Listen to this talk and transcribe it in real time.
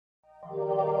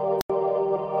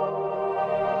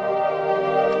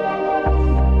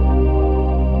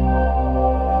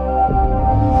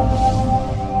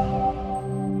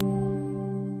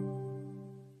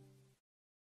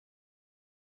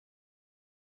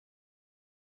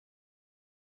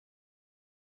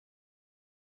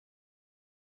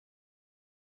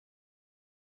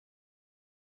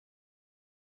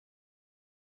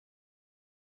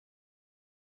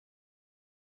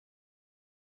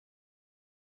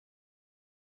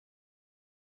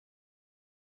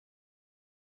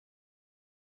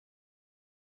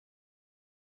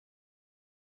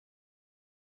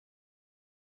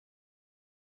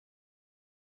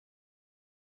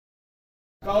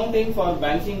Accounting for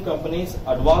banking companies,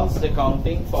 advanced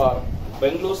accounting for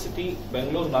Bangalore City,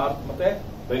 Bangalore North ಮತ್ತೆ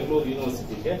Bangalore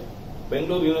University ಗೆ.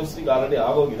 Bangalore University already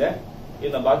ಆಗೋಗಿದೆ.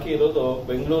 ಇನ್ನು ಬಾಕಿ ಇರೋದು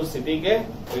ಬೆಂಗಳೂರು ಸಿಟಿಗೆ,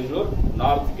 ಬೆಂಗಳೂರು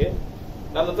ನಾರ್ತ್ ಗೆ.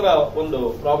 ನನ್ನ ಹತ್ರ ಒಂದು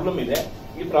ಪ್ರಾಬ್ಲಮ್ ಇದೆ.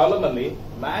 ಈ ಪ್ರಾಬ್ಲಮ್ ಅಲ್ಲಿ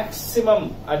ಮ್ಯಾಕ್ಸಿಮಮ್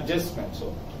ಅಡ್ಜಸ್ಟ್ಮೆಂಟ್ಸ್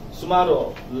ಸುಮಾರು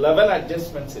 11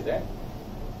 ಅಡ್ಜಸ್ಟ್ಮೆಂಟ್ಸ್ ಇದೆ.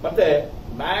 ಮತ್ತೆ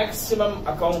ಮ್ಯಾಕ್ಸಿಮಮ್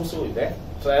ಅಕೌಂಟ್ಸ್ ಇದೆ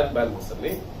ಟ್ರಯಲ್ ಬ್ಯಾಲೆನ್ಸ್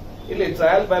ಅಲ್ಲಿ. ಇಲ್ಲಿ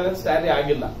ಟ್ರಯಲ್ ಬ್ಯಾಲೆನ್ಸ್ ಟ್ಯಾಲಿ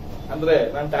ಆಗಿಲ್ಲ, ಅಂದ್ರೆ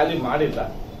ನಾನು ಟ್ಯಾಲಿ ಮಾಡಿಲ್ಲ.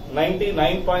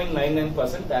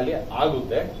 99.99% ಟ್ಯಾಲಿ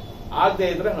ಆಗುತ್ತೆ. ಆಗದೆ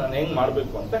ಇದ್ರೆ ನಾನು ಹೆಂಗ್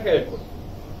ಮಾಡ್ಬೇಕು ಅಂತ ಹೇಳ್ಕೊಡಿ.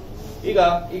 ಈಗ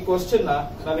ಈ ಕ್ವಶನ್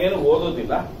ನಾನೇನು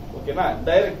ಓದೋದಿಲ್ಲ, ಓಕೆನಾ,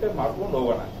 ಡೈರೆಕ್ಟ್ ಮಾಡ್ಕೊಂಡು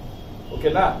ಹೋಗೋಣ,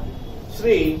 ಓಕೆನಾ.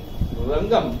 Shri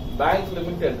ರಂಗಂ bank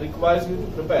limited requires you to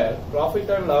prepare profit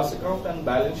and loss account and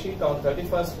balance sheet on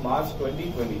 31st March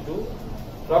 2022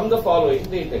 from the following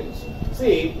details.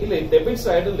 ಇಲ್ಲಿ ಡೆಬಿಟ್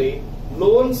ಸೈಡ್ ಅಲ್ಲಿ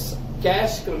ಲೋನ್ಸ್,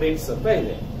 ಕ್ಯಾಶ್, ಕ್ರೆಡಿಟ್ಸ್ ಅಂತ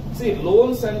ಇದೆ.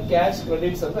 ಲೋನ್ಸ್ ಅಂಡ್ ಕ್ಯಾಶ್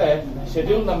ಕ್ರೆಡಿಟ್ಸ್ ಅಂದ್ರೆ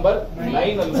ಶೆಡ್ಯೂಲ್ ನಂಬರ್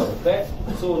 9 ಅಲ್ಲಿ ಬರುತ್ತೆ.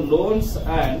 So loans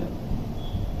and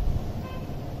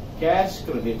cash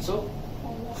credits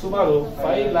ಸುಮಾರು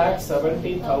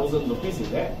 5,70,000 rupees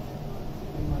ಇದೆ.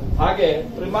 ಹಾಗೆ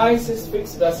ಪ್ರಿಮೈಸಸ್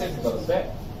ಫಿಕ್ಸ್ಡ್ ಅಸೆಟ್ ಬರುತ್ತೆ.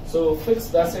 So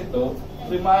fixed asset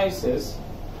premises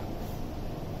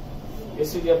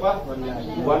ಎಷ್ಟಿದೆಯಪ್ಪ,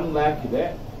 1 lakh ಇದೆ.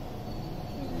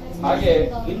 ಹಾಗೆ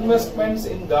investments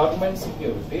in government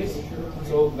securities,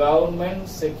 so government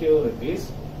securities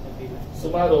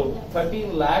ಸುಮಾರು 13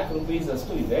 lakh rupees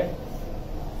ಅಷ್ಟು ಇದೆ.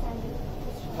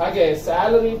 ಹಾಗೆ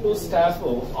salary to staff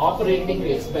operating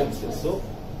expenses,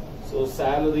 so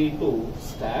salary to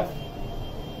staff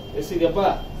ಎಷ್ಟಿದೆಯಪ್ಪ,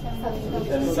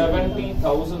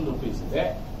 70,000 rupees ಇದೆ.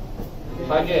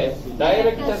 ಹಾಗೆ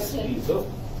ಡೈರೆಕ್ಟರ್ಸ್ ಫೀಸ್,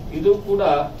 ಇದು ಕೂಡ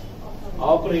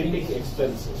operating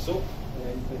expenses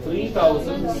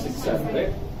 3,600.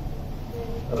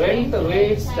 Rent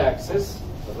rates taxes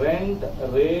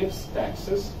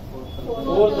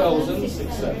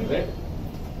 4,600.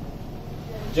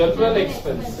 General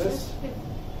expenses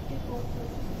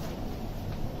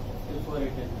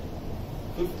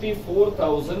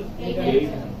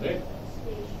 54,800.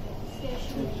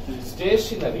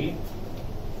 Stationery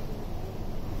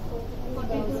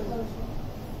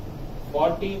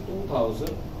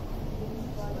 42,000.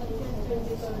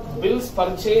 Bills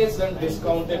purchase and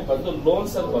discounted ಬಂದು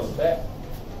loans ಅಲ್ಲಿ ಬರುತ್ತೆ.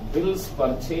 Bills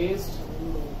purchased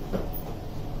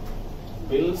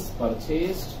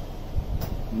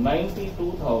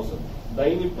 92,000.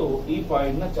 ದಯವಿಟ್ಟು ಈ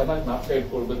ಪಾಯಿಂಟ್ ನ ಚೆನ್ನಾಗಿ ನಾಪ್ತಾ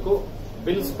ಇಟ್ಕೊಳ್ಬೇಕು.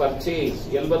 ಬಿಲ್ಸ್ ಪರ್ಚೇಸ್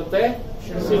ಎಲ್ಲಿ ಬರುತ್ತೆ,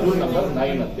 ಶೆಡ್ಯೂಲ್ ನಂಬರ್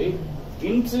 9 ಅಲ್ಲಿ.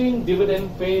 ಇಂಟ್ರಿಂಗ್ ಡಿವಿಡೆಂಡ್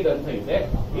ಪೇಡ್ ಅಂತ ಇದೆ.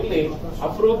 ಇಲ್ಲಿ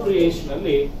ಅಪ್ರೋಪ್ರಿಯೇಷನ್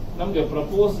ಅಲ್ಲಿ ನಮ್ಗೆ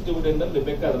ಪ್ರಪೋಸ್ ಡಿವಿಡೆಂಡ್ ಅಲ್ಲಿ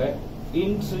ಬೇಕಾದ್ರೆ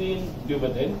ಇಂಟ್ರಿಂಗ್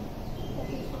ಡಿವಿಡೆಂಡ್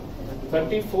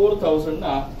 34,000 ನ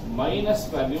ಮೈನಸ್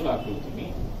ವ್ಯಾಲ್ಯೂ ಹಾಕಿರ್ತೀನಿ.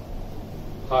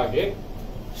 ಹಾಗೆ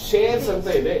ಶೇರ್ಸ್ ಅಂತ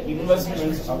ಇದೆ,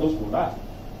 ಇನ್ವೆಸ್ಟ್ಮೆಂಟ್ಸ್, ಅದು ಕೂಡ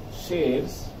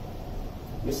ಶೇರ್ಸ್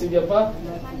ಎಷ್ಟಿದೆಯಪ್ಪ,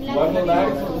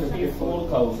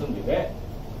 1,54,000 ಇದೆ.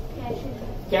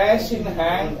 Cash in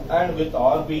hand and with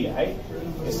RBI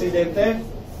ಎಷ್ಟಿದೆ ಅಂತೆ,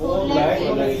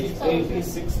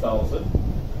 4,86,000.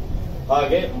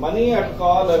 ಹಾಗೆ ಮನಿ at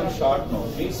call and short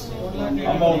notice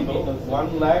amount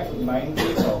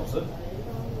 1,90,000.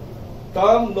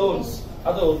 Term loans,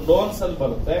 ಅದು ಲೋನ್ಸ್ ಅಲ್ಲಿ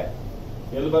ಬರುತ್ತೆ.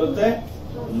 ಎಲ್ಲಿ ಬರುತ್ತೆ,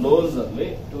 ಲೋನ್ಸ್ ಅಲ್ಲಿ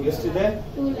ಎಷ್ಟಿದೆ,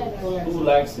 2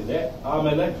 lakhs ಇದೆ.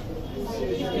 ಆಮೇಲೆ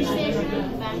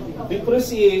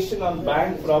ಡಿಪ್ರಿಸಿಯೇಷನ್ ಆನ್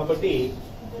ಬ್ಯಾಂಕ್ ಪ್ರಾಪರ್ಟಿ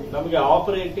ನಮಗೆ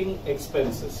operating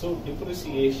expenses,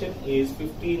 depreciation is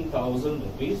 15,000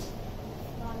 rupees.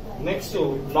 Next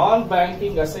non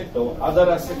banking asset,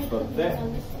 other asset ಬರುತ್ತೆ.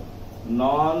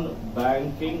 ನಾನ್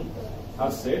ಬ್ಯಾಂಕಿಂಗ್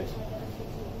ಅಸೆಟ್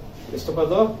ಎಷ್ಟು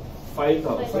ಬರೋದು,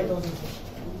 5,000.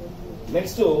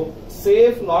 Next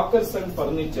safe lockers and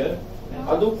furniture,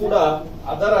 ಅದು ಕೂಡ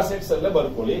ಅದರ್ ಅಸೆಟ್ಸ್ ಅಲ್ಲೇ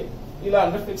ಬರ್ಕೊಳ್ಳಿ, ಇಲ್ಲ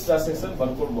ಅಂದ್ರೆ ಫಿಕ್ಸ್ಡ್ ಅಸೆಟ್ಸ್ ಅಲ್ಲಿ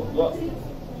ಬರ್ಕೊಳ್ಬಹುದು.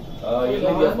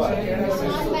 ಎಲ್ಲಿದೆಯಪ್ಪ,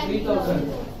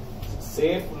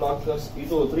 ಸೇಫ್ ಲಾಕರ್ಸ್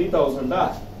ಇದು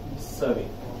 3,000. ಸರಿ,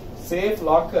 safe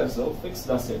lockers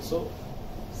fixed assets,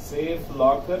 safe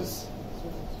lockers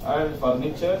and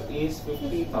furniture is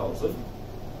 50,000.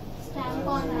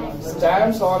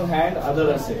 Stamps on hand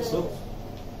other assets,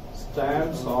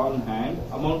 stamps on hand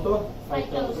amount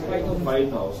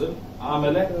 5,000.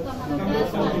 ಆಮೇಲೆ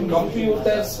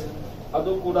ಕಂಪ್ಯೂಟರ್ಸ್,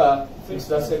 ಅದು ಕೂಡ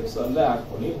ಫಿಕ್ಸ್ಡ್ ಅಸೆಟ್ಸ್ ಅಲ್ಲೇ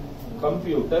ಹಾಕೊಳ್ಳಿ.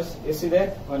 ಕಂಪ್ಯೂಟರ್ಸ್ ಎಷ್ಟಿದೆ,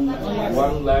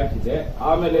 1 lakh ಇದೆ.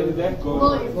 ಆಮೇಲೆ ಏನಿದೆ,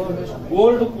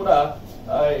 ಗೋಲ್ಡ್ ಕೂಡ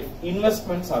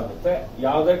ಇನ್ವೆಸ್ಟ್ಮೆಂಟ್ಸ್ ಆಗುತ್ತೆ.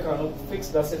 ಯಾವುದೇ ಕಾರಣಕ್ಕೂ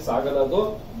ಫಿಕ್ಸ್ಡ್ ಅಸೆಟ್ಸ್ ಆಗಲ್ಲ, ಅದು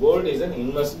gold is an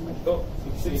investment.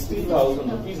 60,000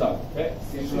 rupees ಆಗುತ್ತೆ.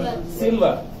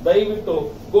 ಸಿಲ್ವರ್, ದಯವಿಟ್ಟು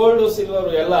ಗೋಲ್ಡ್ ಸಿಲ್ವರ್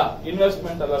ಎಲ್ಲ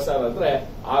ಇನ್ವೆಸ್ಟ್ಮೆಂಟ್ ಅಲ್ಲ ಸರ್ ಅಂದ್ರೆ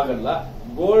ಆಗಲ್ಲ.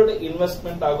 ಗೋಲ್ಡ್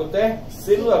ಇನ್ವೆಸ್ಟ್ಮೆಂಟ್ ಆಗುತ್ತೆ,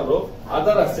 ಸಿಲ್ವರ್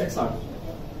ಅದರ್ ಅಸೆಟ್ಸ್ ಆಗುತ್ತೆ.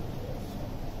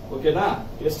 ಓಕೆನಾ,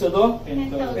 ಎಷ್ಟದು,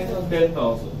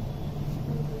 10,000.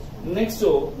 ನೆಕ್ಸ್ಟ್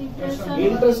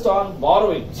ಇಂಟ್ರೆಸ್ಟ್ ಆನ್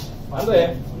ಬಾರೋಯಿಂಗ್ಸ್ ಅಂದ್ರೆ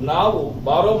ನಾವು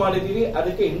ಬಾರೋ ಮಾಡಿದೀವಿ,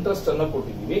 ಅದಕ್ಕೆ ಇಂಟ್ರೆಸ್ಟ್ ಅನ್ನು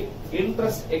ಕೊಟ್ಟಿದೀವಿ.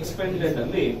 ಇಂಟ್ರೆಸ್ಟ್ ಎಕ್ಸ್ಪೆಂಡೆಡ್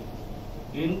ಅಲ್ಲಿ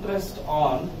interest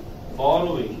on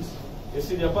borrowings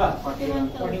ಎಷ್ಟಿದೆಯಪ್ಪ?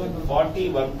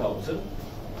 41,000.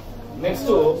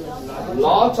 Next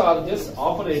law charges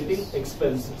operating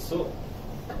expenses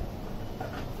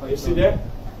ಎಷ್ಟಿದೆ?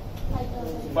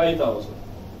 5,000.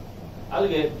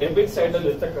 ಅಲ್ಲಿಗೆ ಡೆಬಿಟ್ ಸೈಡ್ ಅಲ್ಲಿ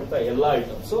ಇರ್ತಕ್ಕಂಥ ಎಲ್ಲಾ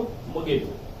ಐಟಮ್ಸ್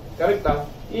ಮುಗಿಯಿತು. ಕರೆಕ್ಟಾ?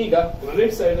 ಈಗ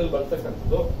ಕ್ರೆಡಿಟ್ ಸೈಡ್ ಅಲ್ಲಿ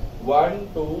ಬರ್ತಕ್ಕಂಥದ್ದು 1,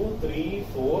 2, 3,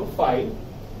 4, 5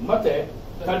 ಮತ್ತೆ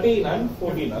 13 and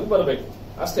 14 ಅಲ್ಲಿ ಬರಬೇಕು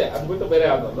ಅಷ್ಟೇ. ಅದ್ಬಿಟ್ಟು ಬೇರೆ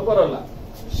ಯಾವ್ದು ಬರೋಲ್ಲ.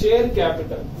 Share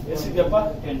capital ಎಷ್ಟಿದೆಯಪ್ಪ?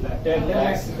 10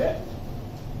 lakhs ಇದೆ.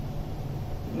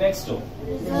 Next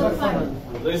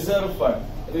reserve fund,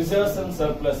 reserves and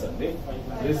surplus ಅಲ್ಲಿ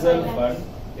ರಿಸರ್ವ್ ಫಂಡ್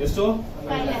ಎಷ್ಟು?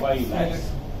 5 lakhs.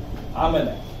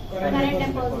 ಆಮೇಲೆ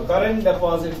ಕರೆಂಟ್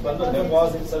ಡೆಪಾಸಿಟ್ಸ್ ಬಂದು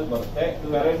ಡೆಪಾಸಿಟ್ಸ್ ಅಲ್ಲಿ ಬರುತ್ತೆ.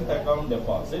 Current account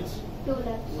deposits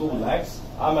 2 lakhs.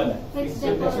 ಆಮೇಲೆ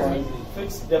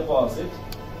ಫಿಕ್ಸ್ ಡೆಪಾಸಿಟ್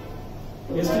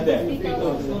ಎಷ್ಟಿದೆ?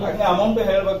 ಹಂಗೆ ಅಮೌಂಟ್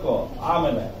ಹೇಳ್ಬೇಕು.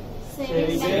 ಆಮೇಲೆ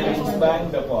ಸೇವಿಂಗ್ಸ್ ಬ್ಯಾಂಕ್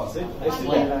ಡೆಪಾಸಿಟ್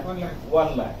ಎಷ್ಟಿದೆ?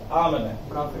 1 lakh. ಆಮೇಲೆ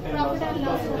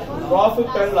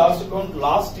profit and loss account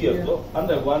last year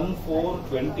ಅಂದ್ರೆ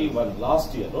 1/4/21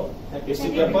 ಲಾಸ್ಟ್ ಇಯರ್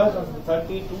ಎಷ್ಟಿದೆಯಪ್ಪ?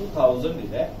 32,000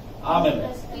 ಇದೆ. ಆಮೇಲೆ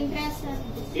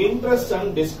ಇಂಟ್ರೆಸ್ಟ್ ಅಂಡ್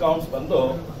ಡಿಸ್ಕೌಂಟ್ಸ್ ಬಂದು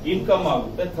ಇನ್ಕಮ್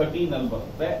ಆಗುತ್ತೆ, 13 ಅಲ್ಲಿ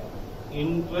ಬರುತ್ತೆ.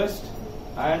 Interest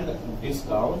and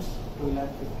discounts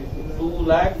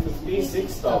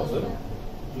 2,56,000.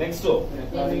 Next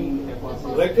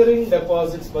recurring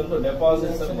deposits ಬಂದು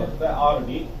ಡೆಪಾಸಿಟ್ಸ್ ಅಲ್ಲಿ ಬರುತ್ತೆ, RD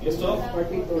ಎಷ್ಟು?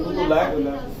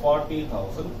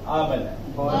 2,40,000. ಆಮೇಲೆ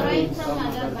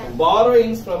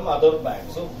borrowings from other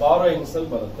banks, borrowings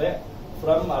ಅಲ್ಲಿ ಬರುತ್ತೆ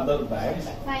ಫ್ರಮ್ ಅದರ್ ಬ್ಯಾಂಕ್ಸ್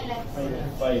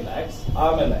 5 lakhs.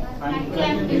 ಆಮೇಲೆ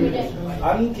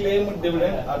ಅನ್ಕ್ಲೇಮ್ಡ್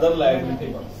ಡಿವಿಡೆಂಡ್ ಅದರ್ ಲಯಬಿಲಿಟಿ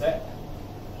ಬರುತ್ತೆ.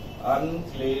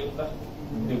 Unclaimed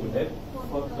dividend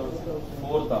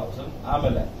 4,000.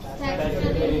 ಆಮೇಲೆ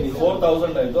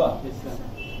 4,000 ಆಯ್ತು.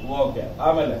 ಓಕೆ.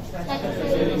 ಆಮೇಲೆ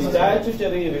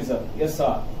ಸ್ಟ್ಯಾಚ್ಯುಟರಿ ರಿಸರ್ವ್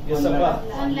ಎಸ್ಅಪ್ಪ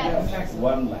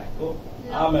 1 lakh.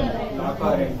 ಆಮೇಲೆ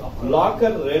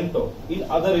locker rent in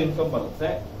other income ಬರುತ್ತೆ.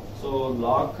 ಸೊ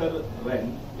ಲಾಕರ್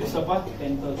ರೆಂಟ್ ಎಷ್ಟಪ್ಪ?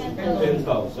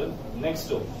 10,000.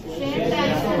 ನೆಕ್ಸ್ಟ್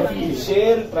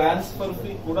ಶೇರ್ ಟ್ರಾನ್ಸ್ಫರ್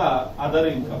ಫೀ ಕೂಡ other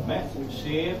income.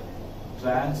 Share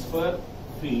transfer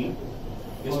fee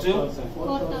ಎಷ್ಟು?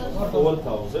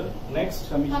 4,000. ನೆಕ್ಸ್ಟ್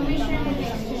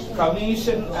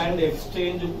ಕಮಿಷನ್ ಅಂಡ್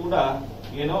ಎಕ್ಸ್ಚೇಂಜ್ ಕೂಡ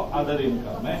ಏನೋ other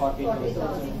income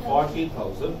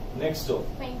 40,000. Next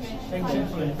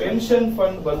pension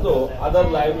fund ಬಂದು ಅದರ್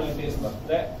ಲಯಬಿಲಿಟೀಸ್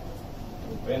ಬರುತ್ತೆ.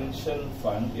 Pension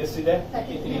fund ಎಷ್ಟಿದೆ?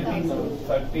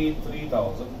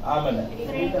 33,000. ಆಮೇಲೆ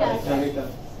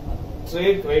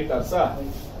trade creditors,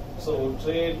 so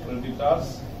trade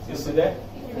creditors ಎಷ್ಟಿದೆ?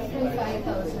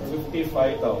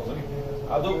 55,000.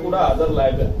 ಅದು ಕೂಡ other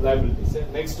liabilities.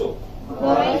 Next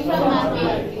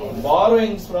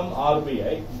borrowings from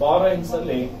RBI, borrowings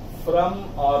ಅಲ್ಲಿ ಫ್ರಮ್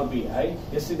RBI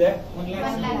ಎಷ್ಟಿದೆ?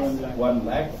 1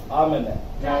 lakh. ಆಮೇಲೆ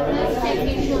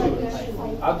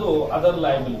ಅದು other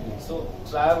liabilities.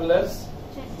 Travellers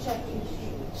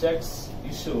cheques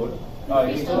issued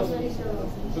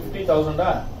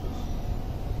 50,000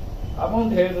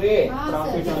 amount ಹೇಳ್ರಿ.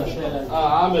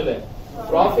 ಆಮೇಲೆ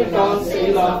profit on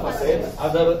sale of assets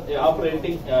other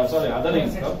operating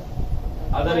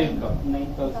other income,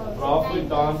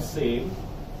 profit on sale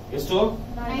ಎಷ್ಟು?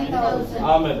 9,000.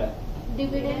 ಆಮೇಲೆ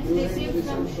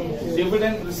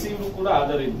ಡಿವಿಡೆಂಡ್ ರಿಸೀವ್ಡ್ ಕೂಡ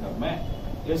ಅದರ್ ಇನ್ಕಮ್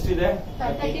ಎಷ್ಟಿದೆ?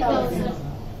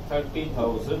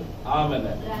 30,000.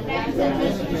 ಆಮೇಲೆ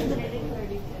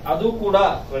ಅದು ಕೂಡ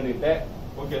ಕ್ರೆಡಿಟ್.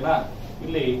 ಓಕೆನಾ?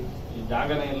 ಇಲ್ಲಿ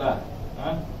ಜಾಗನೇ ಇಲ್ಲ.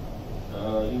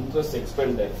 ಇಂಟ್ರೆಸ್ಟ್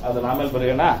ಎಕ್ಸ್ಪೆಂಡೆಡ್ ಅದನ್ನ ಆಮೇಲೆ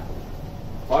ಬರೆಯೋಣ.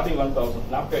 41,000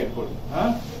 ಜ್ಞಾಪಕ ಇಟ್ಕೊಳ್ಳಿ.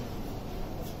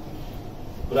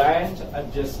 ಬ್ರಾಂಚ್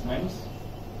ಅಡ್ಜಸ್ಟ್ಮೆಂಟ್ಸ್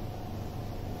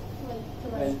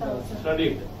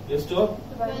ಕ್ರೆಡಿಟ್ ಎಷ್ಟು?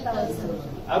 12,000.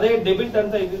 ಅದೇ ಡೆಬಿಟ್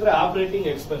ಅಂತ ಇದ್ದಿದ್ರೆ ಆಪರೇಟಿಂಗ್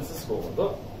ಎಕ್ಸ್ಪೆನ್ಸಸ್ ಹೋಗೋದು.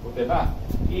 ಓಕೆನಾ?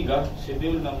 ಈಗ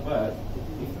ಶೆಡ್ಯೂಲ್ ನಂಬರ್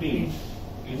 15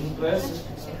 ಇಂಟ್ರೆಸ್ಟ್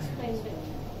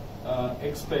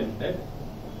ಎಕ್ಸ್ಪೆಂಡೆಡ್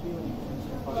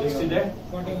ಎಷ್ಟಿದೆ?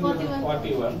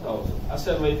 41,000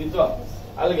 ಅಷ್ಟೇ ಇದ್ದಿತ್ತು.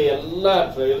 ಅಲ್ಲಿಗೆ ಎಲ್ಲ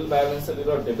ಟ್ರಯಲ್ ಬ್ಯಾಲೆನ್ಸ್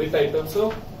ಅಲ್ಲಿರೋ ಡೆಬಿಟ್ ಐಟಮ್ಸ್,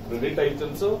 ಕ್ರೆಡಿಟ್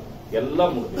ಐಟಮ್ಸ್ ಎಲ್ಲ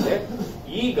ಮುಗಿದಿದೆ.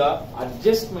 ಈಗ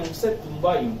ಅಡ್ಜಸ್ಟ್ಮೆಂಟ್ಸ್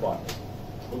ತುಂಬಾ ಇಂಪಾರ್ಟೆಂಟ್.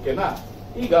 ಓಕೆನಾ?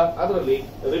 ಈಗ ಅದರಲ್ಲಿ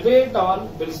ರಿಬೇಟ್ ಆನ್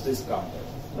ಬಿಲ್ಸ್ ಡಿಸ್ಕೌಂಟ್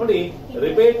ನೋಡಿ.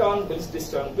 ರಿಬೇಟ್ ಆನ್ ಬಿಲ್ಸ್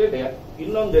ಡಿಸ್ಕೌಂಟ್ ಬೇರೆ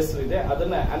ಇನ್ನೊಂದು ಹೆಸರಿದೆ,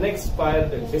 ಅದನ್ನ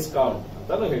ಅನ್ಎಕ್ಸ್ಪೈರ್ಡ್ ಡಿಸ್ಕೌಂಟ್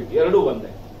ಅಂತಾನು ಹೇಳ್ತೀವಿ. ಎರಡೂ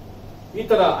ಒಂದೇ. ಈ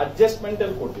ತರ ಅಡ್ಜಸ್ಟ್ಮೆಂಟ್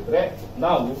ಅಲ್ಲಿ ಕೊಟ್ಟಿದ್ರೆ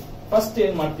ನಾವು ಫಸ್ಟ್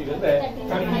ಏನ್ ಮಾಡ್ತೀವಿ ಅಂದ್ರೆ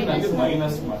 13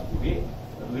 ಮೈನಸ್ ಮಾಡ್ತೀವಿ.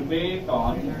 ರಿಬೇಟ್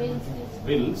ಆನ್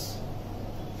ಬಿಲ್ಸ್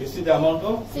ಎಷ್ಟಿದೆ ಅಮೌಂಟ್?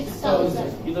 6,000.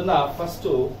 ಇದನ್ನ ಫಸ್ಟ್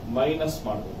ಮೈನಸ್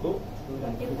ಮಾಡಬೇಕು.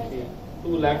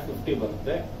 2,50,000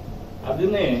 ಬರುತ್ತೆ.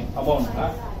 ಅದನ್ನೇ ಅಮೌಂಟ್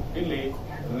ಇಲ್ಲಿ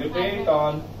rebate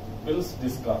on bills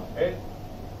discounted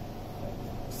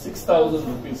 6,000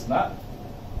 rupees ನ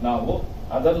ನಾವು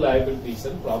ಅದರ್ ಲಯಬಿಲಿಟೀಸ್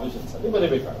ಅಂಡ್ ಪ್ರಾವಿಷನ್ಸ್ ಅಲ್ಲಿ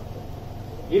ಬರೀಬೇಕಾಗುತ್ತೆ.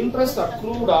 ಇಂಟ್ರೆಸ್ಟ್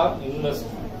ಅಕ್ರೂಡ್ ಆನ್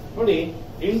ಇನ್ವೆಸ್ಟ್ಮೆಂಟ್ ನೋಡಿ,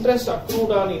 ಇಂಟ್ರೆಸ್ಟ್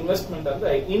ಅಕ್ರೂಡ್ ಆನ್ ಇನ್ವೆಸ್ಟ್ಮೆಂಟ್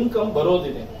ಅಂದ್ರೆ ಇನ್ಕಮ್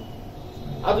ಬರೋದಿದೆ,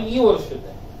 ಅದು ಈ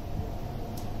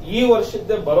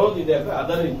ವರ್ಷದ್ದೇ ಬರೋದಿದೆ ಅಂದ್ರೆ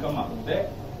ಅದರ್ ಇನ್ಕಮ್ ಆಗುತ್ತೆ.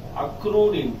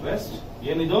 ಅಕ್ರೂಡ್ ಇಂಟ್ರೆಸ್ಟ್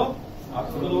ಏನಿದು,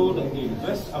 ಅಕ್ರೂಡ್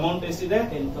ಇಂಟ್ರೆಸ್ಟ್ ಅಮೌಂಟ್ ಎಷ್ಟಿದೆ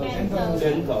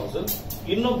 10,000,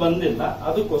 ಇನ್ನು ಬಂದಿಲ್ಲ,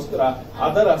 ಅದಕ್ಕೋಸ್ಕರ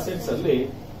ಅದರ್ ಅಸೆಟ್ಸ್ ಅಲ್ಲಿ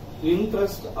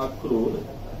ಇಂಟ್ರೆಸ್ಟ್ ಅಕ್ರೂಡ್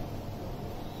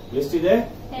ಎಷ್ಟಿದೆ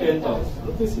 10,000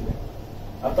 rupees ಇದೆ.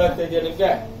 ಅರ್ಥ ಆಗ್ತಾ ಇದೆಯಾ ನಿಮ್ಗೆ?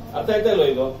 ಅರ್ಥ ಆಯ್ತಾ ಇಲ್ವ?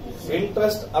 ಇದು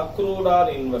ಇಂಟ್ರೆಸ್ಟ್ ಅಕ್ರೂಡ್ ಆನ್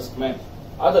ಇನ್ವೆಸ್ಟ್ಮೆಂಟ್,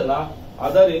 ಅದನ್ನ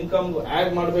ಅದರ್ ಇನ್ಕಮ್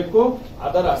ಆಡ್ ಮಾಡಬೇಕು,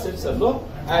 ಅದರ್ ಅಸೆಟ್ಸ್ ಅಲ್ಲೂ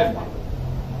ಆಡ್ ಮಾಡಬೇಕು.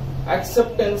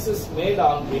 ಅಕ್ಸೆಪ್ಟೆನ್ಸಸ್ made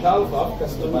on behalf of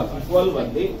customer 12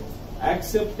 ಅಲ್ಲಿ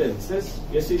ಅಕ್ಸೆಪ್ಟೆನ್ಸಸ್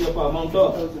ಎಷ್ಟಿದೆಯಪ್ಪ ಅಮೌಂಟ್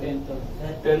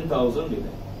 10,000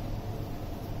 ಇದೆ.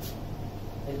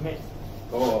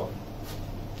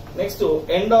 Next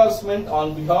endorsement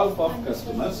on behalf of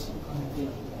customers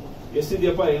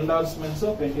ಎಷ್ಟಿದೆಯಪ್ಪ ಎಂಡಾರ್ಸ್ಮೆಂಟ್ಸ್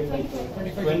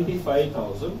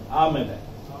 25,000. ಆಮೇಲೆ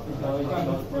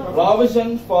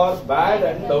provision for bad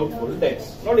and doubtful debts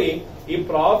ನೋಡಿ, ಈ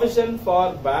provision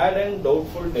for bad and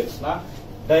doubtful debts ನ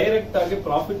ಡೈರೆಕ್ಟ್ ಆಗಿ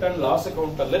ಪ್ರಾಫಿಟ್ ಅಂಡ್ ಲಾಸ್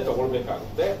ಅಕೌಂಟ್ ಅಲ್ಲೇ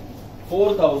ತಗೊಳ್ಬೇಕಾಗುತ್ತೆ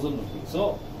 4,000 rupees.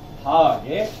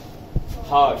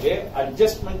 ಹಾಗೆ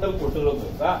ಅಡ್ಜಸ್ಟ್ಮೆಂಟ್ ಅಲ್ಲಿ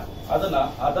ಕೊಟ್ಟಿರೋದ್ರಿಂದ ಅದನ್ನ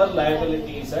ಅದರ್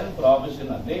ಲಯಬಿಲಿಟೀಸ್ ಅಂಡ್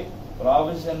ಪ್ರಾವಿಷನ್ ಅಲ್ಲಿ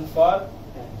provision for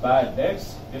bad debts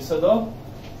ಎಷ್ಟದು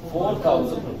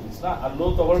 4,000 rupees ನ ಅಲ್ಲೂ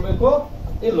ತಗೊಳ್ಬೇಕು,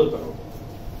 ಇಲ್ಲೂ ತಗೊಳ್ಬೇಕು.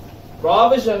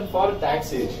 Provision for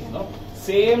taxation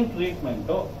same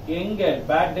treatment ಹೆಂಗೆ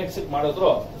ಬ್ಯಾಡ್ ಡೆಟ್ಸ್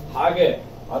ಮಾಡಿದ್ರು ಹಾಗೆ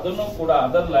ಅದನ್ನು ಕೂಡ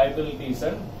ಅದರ್ ಲಯಬಿಲಿಟೀಸ್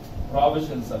ಅಂಡ್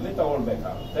ಪ್ರಾವಿಷನ್ಸ್ ಅಲ್ಲಿ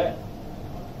ತಗೊಳ್ಬೇಕಾಗುತ್ತೆ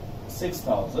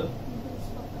 6,000.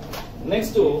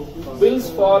 ನೆಕ್ಸ್ಟ್ ಬಿಲ್ಸ್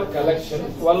ಫಾರ್ ಕಲೆಕ್ಷನ್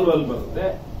 12 ಅಲ್ಲಿ ಬರುತ್ತೆ.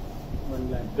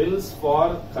 ಬಿಲ್ಸ್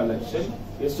ಫಾರ್ ಕಲೆಕ್ಷನ್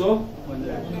ಎಷ್ಟು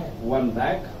 1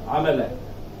 lakh. ಆಮೇಲೆ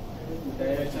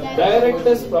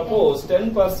directors propose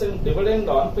 10% dividend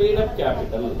on paid up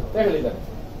capital ಅಂತ ಹೇಳಿದ್ದಾರೆ.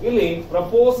 ಇಲ್ಲಿ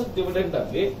ಪ್ರಪೋಸ್ ಡಿವಿಡೆಂಡ್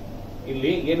ಅಲ್ಲಿ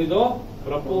ಇಲ್ಲಿ ಏನಿದು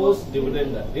ಪ್ರಪೋಸ್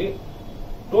ಡಿವಿಡೆಂಡ್ ಅಲ್ಲಿ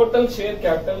total share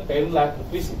capital 10 lakh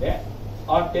rupees ಇದೆ.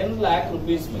 ಆ 10 lakh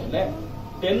rupees ಮೇಲೆ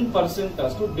 10%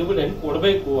 ಅಷ್ಟು ಡಿವಿಡೆಂಡ್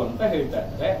ಕೊಡಬೇಕು ಅಂತ ಹೇಳ್ತಾ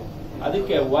ಇದ್ದಾರೆ.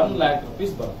 ಅದಕ್ಕೆ 1 lakh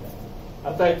rupees ಬರುತ್ತೆ.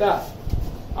 ಅರ್ಥ ಆಯ್ತಾ?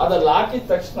 ಅದ್ರಲ್ಲಿ ಹಾಕಿದ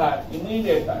ತಕ್ಷಣ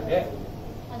ಇಮಿಡಿಯೇಟ್ ಆಗಿ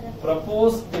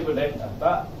ಪ್ರಪೋಸ್ ಡಿವಿಡೆಂಡ್ ಅಂತ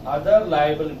ಅದರ್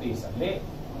ಲಯಬಿಲಿಟೀಸ್ ಅಲ್ಲಿ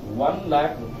 1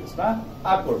 lakh rupees ನ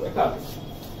ಹಾಕೊಡ್ಬೇಕಾಗುತ್ತೆ.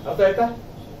 ಅರ್ಥ ಆಯ್ತಾ?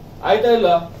 ಆಯ್ತಾ ಇಲ್ಲ?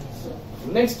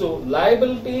 ನೆಕ್ಸ್ಟ್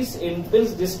ಲಯಬಿಲಿಟೀಸ್ ಇನ್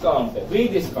ಬಿಲ್ಸ್ ಡಿಸ್ಕೌಂಟೆಡ್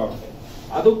ರೀಡಿಸ್ಕೌಂಟೆಡ್,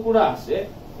 ಅದು ಕೂಡ ಅಷ್ಟೇ.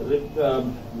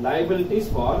 ಲಯಬಿಲಿಟೀಸ್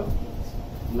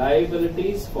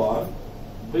ಫಾರ್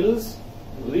ಬಿಲ್ಸ್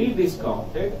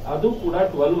ರೀಡಿಸ್ಕೌಂಟೆಡ್ ಅದು ಕೂಡ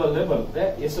 12 ಅಲ್ಲೇ ಬರುತ್ತೆ.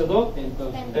 ಎಷ್ಟದು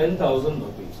 10,000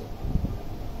 rupees.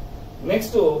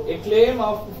 Next A claim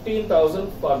of 15,000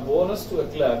 for bonus to A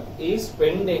clerk is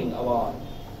pending award.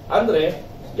 ಅಂದ್ರೆ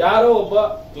ಯಾರೋ ಒಬ್ಬ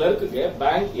ಕ್ಲರ್ಕ್ಗೆ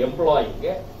ಬ್ಯಾಂಕ್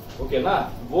ಎಂಪ್ಲಾಯಿಗೆ ಓಕೆನಾ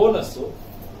ಬೋನಸ್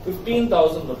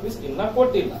 15,000 rupees ಇನ್ನ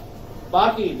ಕೊಟ್ಟಿಲ್ಲ,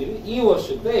 ಬಾಕಿ ಇದೀವಿ ಈ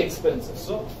ವರ್ಷದ ಎಕ್ಸ್ಪೆನ್ಸಸ್,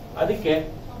 ಅದಕ್ಕೆ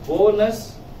ಬೋನಸ್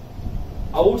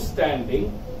ಔಟ್ಸ್ಟ್ಯಾಂಡಿಂಗ್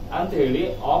ಅಂತ ಹೇಳಿ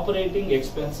ಆಪರೇಟಿಂಗ್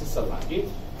ಎಕ್ಸ್ಪೆನ್ಸಸ್ ಅಲ್ಲಾಗಿ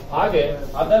ಹಾಗೆ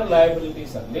ಅದರ್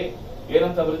ಲಯಬಿಲಿಟೀಸ್ ಅಲ್ಲಿ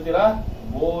ಏನಂತ ಬರೀತೀರಾ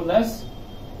ಬೋನಸ್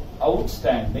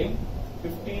ಔಟ್ಸ್ಟ್ಯಾಂಡಿಂಗ್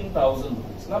 15,000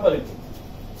 rupees ನ ಬರೀತೀವಿ.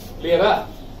 ಕ್ಲಿಯರಾ?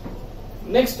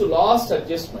 Next last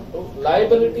adjustment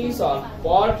liabilities on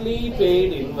partly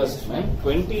paid investment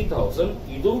 20,000.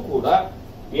 ಇದು ಕೂಡ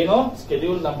ಏನೋ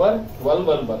ಸ್ಕೆಡ್ಯೂಲ್ ನಂಬರ್ 12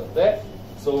 ಅಲ್ಲಿ ಬರುತ್ತೆ.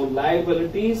 So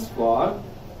liabilities for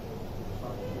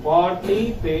partly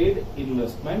paid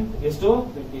investment ಎಷ್ಟು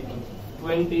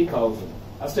 20,000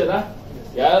 ಅಷ್ಟೇನಾ?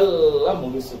 ಎಲ್ಲ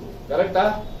ಮುಗಿಸಿದ್ರು. ಕರೆಕ್ಟಾ?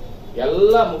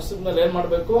 ಎಲ್ಲ ಮುಗಿಸಿದ್ಮೇಲೆ ಏನ್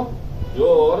ಮಾಡ್ಬೇಕು?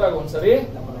 ಜೋರಾಗಿ ಒಂದ್ಸರಿ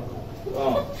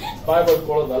ಬಾಯ್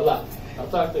ಬಡ್ಕೊಳ್ಳೋದಲ್ಲ.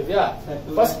 ಅರ್ಥ ಆಗ್ತಿದ್ಯಾ?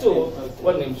 ಫಸ್ಟ್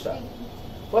 1 ನಿಮಿಷ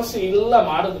ಫಸ್ಟ್ ಇಲ್ಲ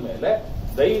ಮಾಡಿದ್ಮೇಲೆ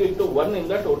ದಯವಿಟ್ಟು 1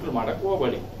 ಇಂದ ಟೋಟಲ್ ಮಾಡಕ್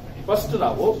ಹೋಗಬೇಡಿ. ಫಸ್ಟ್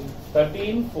ನಾವು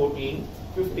 13, 14,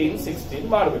 15, 16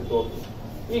 ಮಾಡಬೇಕು.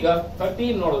 ಈಗ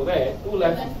 13 ನೋಡಿದ್ರೆ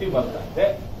 2,50,000 ಬರ್ತಾ ಇದೆ.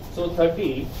 So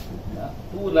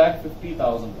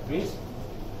 2,50,000 rupees.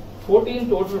 14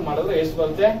 ಟೋಟಲ್ ಮಾಡಿದ್ರೆ ಎಷ್ಟು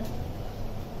ಬರುತ್ತೆ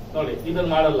ನೋಡಿ. ಇದನ್ನ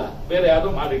ಮಾಡಲ್ಲ, ಬೇರೆ ಯಾವ್ದು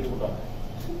ಮಾಡಿ ಇಟ್ಬಿಟ್ಟು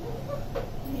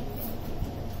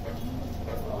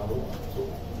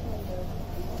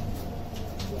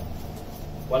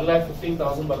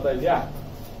 1,15,000 ಬರ್ತಾ ಇದೆಯಾ?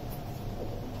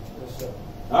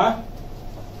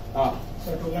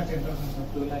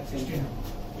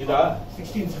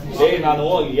 ನಾನು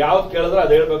ಯಾವ್ದು ಕೇಳಿದ್ರೆ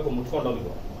ಅದ್ ಹೇಳ್ಬೇಕು,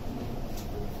 ಮುಟ್ಕೊಂಡೋಗಿದ್ದು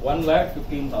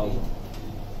 1,15,000.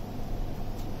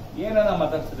 ಏನ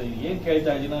ಮಾತಾಡ್ತಿದ್ದೆ, ಏನ್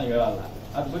ಕೇಳ್ತಾ ಇದೀನೋ ಹೇಳಲ್ಲ,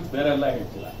 ಅದ್ ಬಿಟ್ಟು ಬೇರೆ ಎಲ್ಲ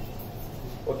ಹೇಳ್ತಿಲ್ಲ.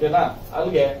 ಓಕೆನಾ?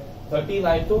 ಅಲ್ಲಿಗೆ 13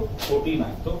 ಆಯ್ತು, 14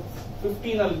 ಆಯ್ತು,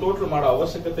 15 ಅಲ್ಲಿ ಟೋಟಲ್ ಮಾಡೋ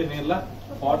ಅವಶ್ಯಕತೆ ಇಲ್ಲ.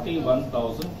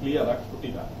 41,000 ಕ್ಲಿಯರ್ ಆಗಿ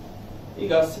ಕೊಟ್ಟಿದ್ದಾರೆ.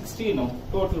 ಈಗ 16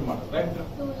 ಟೋಟಲ್ ಮಾಡಿದ್ರೆ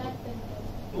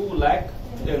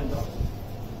 2,10,000.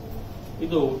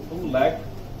 ಇದು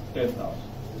 2,10,000.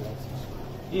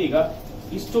 ಈಗ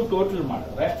ಇಷ್ಟು ಟೋಟಲ್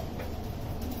ಮಾಡಿದ್ರೆ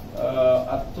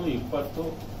 10, 20, 60,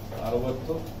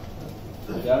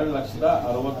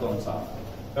 2,61,000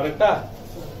 ಕರೆಕ್ಟಾ?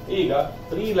 ಈಗ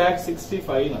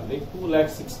 3,65,000 ನಲ್ಲಿ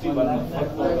 2,61,000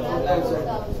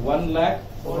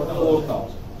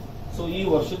 1,04,000. ಸೊ ಈ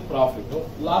ವರ್ಷದ profit,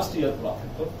 last year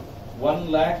profit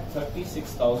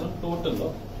 1,36,000 total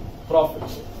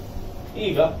profit.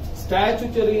 ಈಗ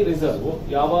ಸ್ಟ್ಯಾಚ್ಯುಟರಿ ರಿಸರ್ವ್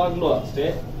ಯಾವಾಗ್ಲೂ ಅಷ್ಟೇ,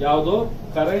 ಯಾವುದು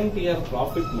ಕರೆಂಟ್ ಇಯರ್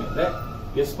ಪ್ರಾಫಿಟ್ ಮೇಲೆ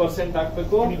ಎಷ್ಟು ಪರ್ಸೆಂಟ್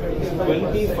ಹಾಕ್ಬೇಕು?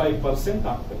 25%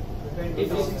 ಹಾಕ್ಬೇಕು.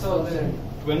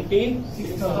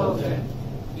 26,000.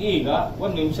 ಈಗ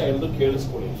ಒಂದ್ ನಿಮಿಷ ಎಲ್ರು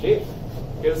ಕೇಳಿಸ್ಕೊಳ್ಳಿ. ಇಲ್ಲಿ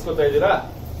ಕೇಳಿಸ್ಕೊತಾ ಇದ್ದೀರಾ?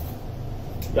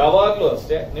 ಯಾವಾಗ್ಲೂ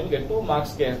ಅಷ್ಟೇ ನಿಮ್ಗೆ 2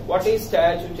 ಮಾರ್ಕ್ಸ್ಗೆ ವಾಟ್ ಈಸ್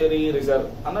ಸ್ಟ್ಯಾಚ್ಯುಟರಿ ರಿಸರ್ವ್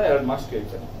ಅನ್ನೋ 2 ಮಾರ್ಕ್ಸ್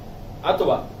ಕೇಳ್ತಾನೆ,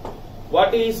 ಅಥವಾ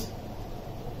what is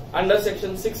under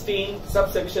section 16 sub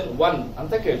section 1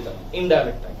 ಅಂತ ಕೇಳ್ತಾನೆ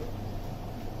ಇಂಡೈರೆಕ್ಟ್ ಆಗಿ.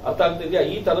 ಅರ್ಥ ಆಗ್ತಿದ್ಯಾ?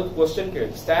 ಈ ತರದ ಕ್ವಶನ್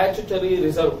ಕೇಳಿ. ಸ್ಟ್ಯಾಚ್ಯುಟರಿ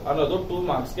ರಿಸರ್ವ್ ಅನ್ನೋದು 2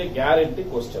 ಮಾರ್ಕ್ಸ್ಗೆ ಗ್ಯಾರಂಟಿ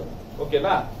ಕ್ವಶನ್.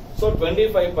 ಓಕೆನಾ? So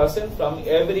 25% from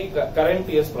every current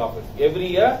years profit. Every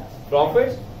year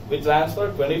profit we transfer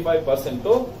 25%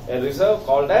 to a reserve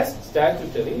called as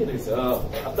statutory reserve.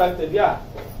 ಅರ್ಥ ಆಗ್ತಿದ್ಯಾ?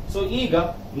 ಸೊ ಈಗ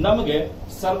ನಮಗೆ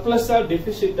ಸರ್ಪ್ಲಸ್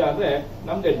ಡೆಫಿಸಿಟ್ ಆದ್ರೆ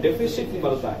ನಮ್ಗೆ ಡೆಫಿಸಿಟ್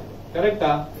ಬರ್ತಾ ಇದೆ. ಕರೆಕ್ಟಾ?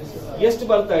 ಎಷ್ಟು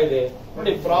ಬರ್ತಾ ಇದೆ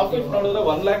ನೋಡಿ. ಪ್ರಾಫಿಟ್ ನೋಡಿದ್ರೆ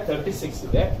 1,36,000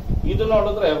 ಇದೆ. ಇದು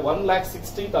ನೋಡಿದ್ರೆ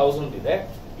 1,60,000 ಇದೆ.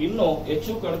 ಇನ್ನು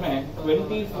ಹೆಚ್ಚು ಕಡಿಮೆ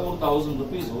 24,000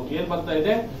 rupees ಏನ್ ಬರ್ತಾ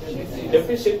ಇದೆ?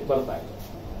 ಡೆಫಿಸಿಟ್ ಬರ್ತಾ ಇದೆ.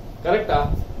 ಕರೆಕ್ಟಾ?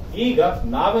 ಈಗ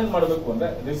ನಾವೇನ್ ಮಾಡಬೇಕು ಅಂದ್ರೆ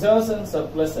ರಿಸರ್ವ್ಸ್ ಅಂಡ್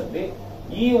ಸರ್ಪ್ಲಸ್ ಅಲ್ಲಿ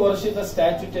ಈ ವರ್ಷದ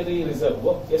ಸ್ಟ್ಯಾಚ್ಯುಟರಿ ರಿಸರ್ವ್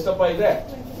ಎಷ್ಟಪ್ಪ ಇದೆ?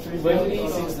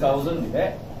 26,000 ಇದೆ.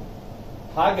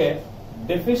 ಹಾಗೆ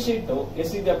ಡೆಫಿಸಿಟ್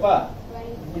ಎಷ್ಟಿದೆಯಪ್ಪ?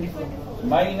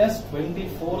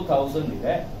 -24,000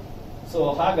 ಇದೆ. ಸೊ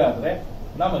ಹಾಗಾದ್ರೆ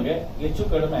ನಮಗೆ ಹೆಚ್ಚು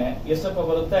ಕಡಿಮೆ ಎಷ್ಟಪ್ಪ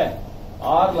ಬರುತ್ತೆ?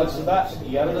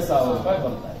 6,02,000 ರೂಪಾಯಿ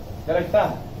ಬರುತ್ತೆ. ಕರೆಕ್ಟಾ?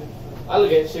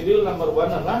 ಅಲ್ಲಿಗೆ ಶೆಡ್ಯೂಲ್ ನಂಬರ್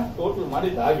 1 ಅನ್ನ ಟೋಟಲ್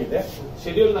ಮಾಡಿದ್ದಾಗಿದೆ.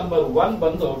 ಶೆಡ್ಯೂಲ್ ನಂಬರ್ 1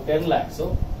 ಬಂದು 10 lakhs,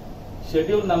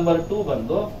 ಶೆಡ್ಯೂಲ್ ನಂಬರ್ 2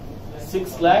 ಬಂದು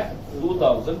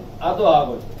 6,02,000 ಅದು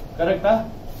ಆಗೋಯ್ತು. ಕರೆಕ್ಟಾ?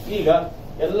 ಈಗ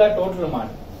ಎಲ್ಲ ಟೋಟಲ್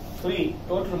ಮಾಡಿ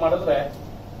ಟೋಟಲ್ ಮಾಡಿದ್ರೆ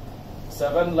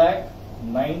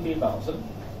 7,90,000.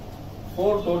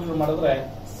 4 ಟೋಟಲ್ ಮಾಡಿದ್ರೆ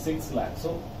 6 lakhs.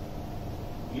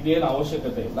 ಇದೇನು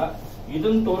ಅವಶ್ಯಕತೆ ಇಲ್ಲ.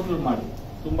 ಇದನ್ನ ಟೋಟಲ್ ಮಾಡಿ,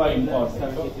 ತುಂಬಾ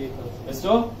ಇಂಪಾರ್ಟೆಂಟ್.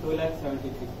 ಎಷ್ಟು?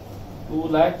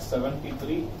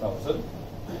 2,73,000.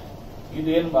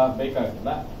 ಇದೇನು ಬೇಕಾಗಿಲ್ಲ.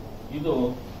 ಇದು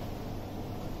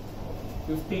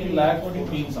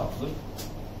 15,14,000.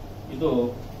 ಇದು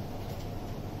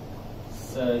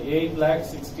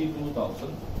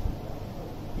 8,62,000.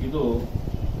 ಇದು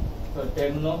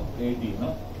 10, 18,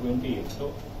 28.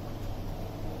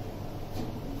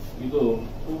 ಇದು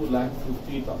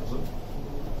 2,50,000.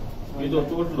 ಇದು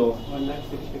ಟೋಟಲ್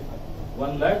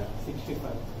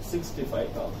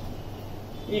 1,65,000.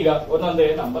 ಈಗ ಒಂದೊಂದೇ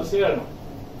ನಂಬರ್ಸ್ ಹೇಳೋಣ.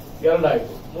 2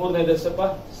 ಆಯ್ತು. ಮೂರನೇದು ಎಷ್ಟಪ್ಪ?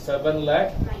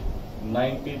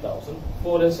 7,90,000.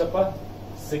 4 ಎಷ್ಟಪ್ಪ?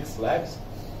 6 lakhs.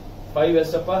 5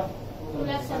 ಎಷ್ಟಪ್ಪ?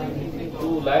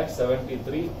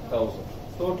 2,73,000.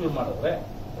 ಟೋಟಲ್ ಮಾಡಿದ್ರೆ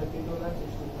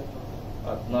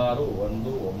 16, 1,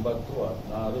 9, 16,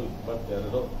 22,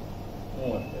 32,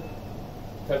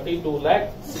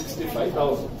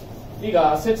 32,65,000. ಈಗ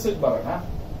ಅಸೆಟ್ಸ್ ಬರೋಣ.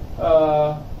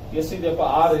 ಎಷ್ಟಿದೆಯಪ್ಪ?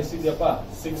 6 ಎಷ್ಟಿದೆಯಪ್ಪ?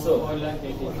 6,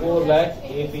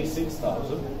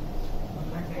 4,86,000.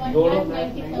 7,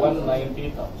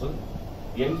 190,000.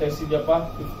 8 ಎಷ್ಟಿದೆಯಪ್ಪ?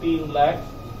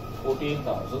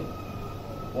 15,14,000.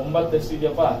 9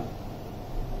 ಎಷ್ಟಿದೆಯಪ್ಪ?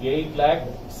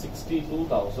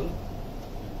 8,62,000.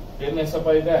 10 ಎಷ್ಟಪ್ಪ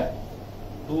ಇದೆ?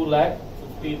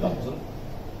 2,50,000.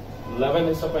 11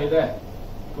 ಎಷ್ಟಪ್ಪ ಇದೆ?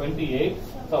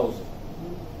 28,000.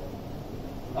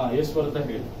 ಎಷ್ಟು ಬರುತ್ತೆ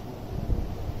ಹೇಳಿ?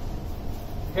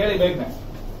 ಹೇಳಿ ಬೇಗನೆ.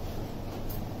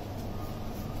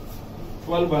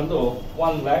 12 ಬಂದು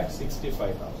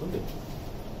 1,65,000.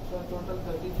 ಟೋಟಲ್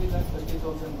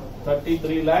 33,30,000.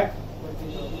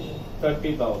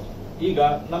 33,30,000. ಈಗ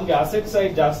ನಮ್ಗೆ ಅಸೆಟ್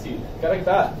ಸೈಡ್ ಜಾಸ್ತಿ ಇದೆ.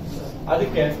 ಕರೆಕ್ಟಾ?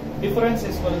 ಅದಕ್ಕೆ ಡಿಫರೆನ್ಸ್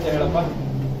ಎಷ್ಟು ಬರುತ್ತೆ ಹೇಳಪ್ಪ?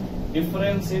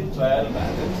 ಡಿಫರೆನ್ಸ್ ಇನ್ ಟ್ರಯಲ್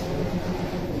ಬ್ಯಾಲೆನ್ಸ್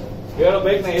ಹೇಳೋ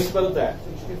ಬೇಕನ ಎಷ್ಟು ಬರುತ್ತೆ?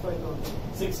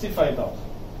 65,000.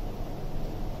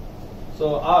 ಸೊ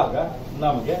ಆಗ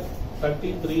ನಮಗೆ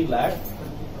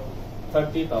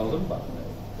 33,30,000 ಬರುತ್ತೆ.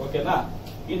 ಓಕೆನಾ?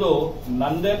 ಇದು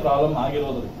ನಂದೇ ಪ್ರಾಬ್ಲಮ್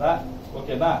ಆಗಿರೋದ್ರಿಂದ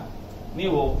ಓಕೆನಾ,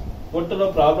 ನೀವು ಕೊಟ್ಟಿರೋ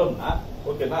ಪ್ರಾಬ್ಲಮ್ ನ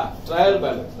ಓಕೆನಾ ಟ್ರಯಲ್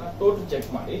ಬ್ಯಾಲೆನ್ಸ್ ನ ಟೋಟಲ್ ಚೆಕ್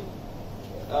ಮಾಡಿ.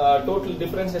 ಟೋಟಲ್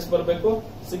ಡಿಫರೆನ್ಸ್ ಎಷ್ಟು ಬರಬೇಕು?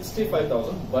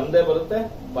 65,000 ಬಂದೇ ಬರುತ್ತೆ,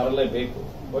 ಬರಲೇಬೇಕು.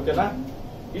 ಓಕೆನಾ?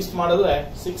 ಇಷ್ಟು ಮಾಡಿದ್ರೆ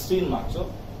 16 ಮಾರ್ಕ್ಸ್.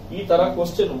 ಈ ತರ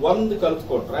ಕ್ವಶನ್ ಒಂದು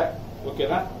ಕಲ್ತ್ಕೊಟ್ರೆ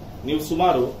ಓಕೆನಾ, ನೀವು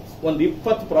ಸುಮಾರು ಒಂದು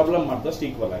 20 ಪ್ರಾಬ್ಲಮ್ ಮಾಡಿದಷ್ಟು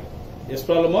ಈಕ್ವಲ್ ಆಗಿದೆ. ಎಷ್ಟು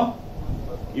ಪ್ರಾಬ್ಲಮ್?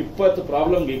 20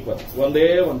 ಪ್ರಾಬ್ಲಮ್ಗೆ ಈಕ್ವಲ್, ಒಂದೇ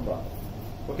ಒಂದು ಪ್ರಾಬ್ಲಮ್.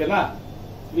 ಓಕೆನಾ,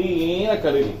 ಕ್ಲೀನ್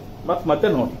ಕಲೀರಿ ಮತ್ತೆ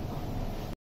ನೋಡಿ.